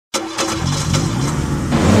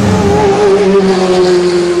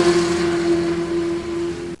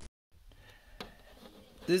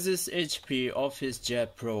This is HP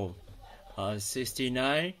OfficeJet Pro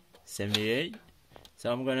 6978.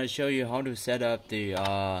 So I'm gonna show you how to set up the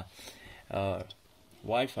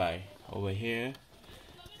Wi-Fi over here.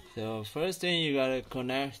 So first thing, you gotta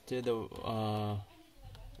connect to the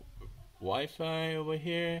Wi-Fi over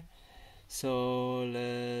here. So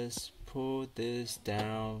let's pull this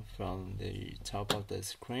down from the top of the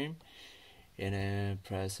screen and then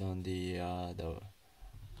press on the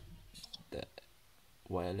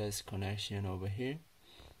wireless connection over here.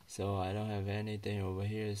 So I don't have anything over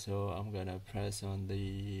here, so I'm gonna press on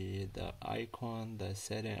the icon, the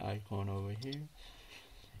setting icon over here,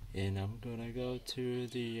 and I'm gonna go to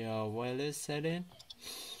the wireless setting,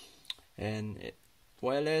 and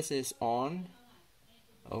wireless is on.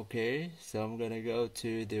 Okay, so I'm gonna go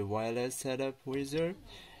to the wireless setup wizard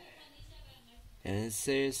and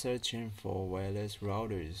say searching for wireless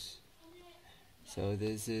routers. So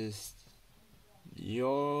this is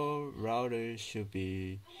your router, should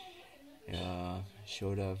be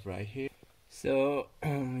showed up right here. So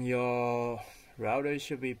your router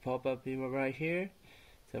should be pop up right here.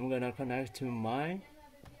 So I'm gonna connect to mine.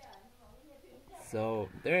 So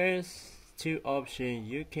there's two options.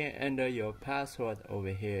 You can enter your password over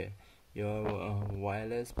here, your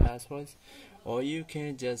wireless passwords, or you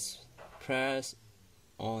can just press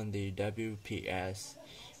on the WPS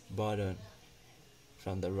button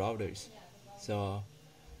from the routers. So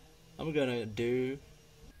I'm gonna do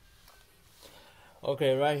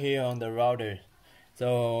right here on the router.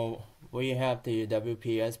 So we have the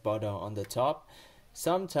WPS button on the top,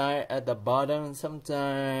 sometime at the bottom,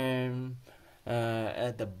 sometime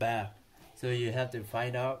at the back. So you have to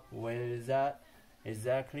find out where is that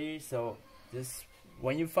exactly. So just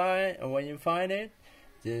when you find it,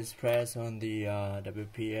 just press on the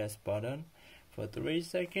WPS button for 3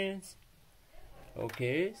 seconds.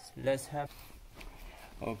 Okay, let's head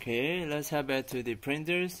back to the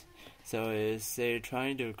printers. So it's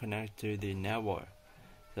trying to connect to the network.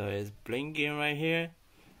 So it's blinking right here.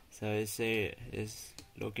 So it's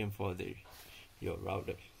looking for your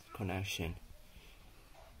router connection.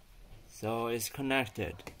 So it's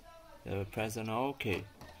connected. So press on OK.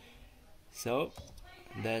 So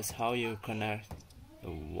that's how you connect the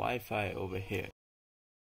Wi-Fi over here.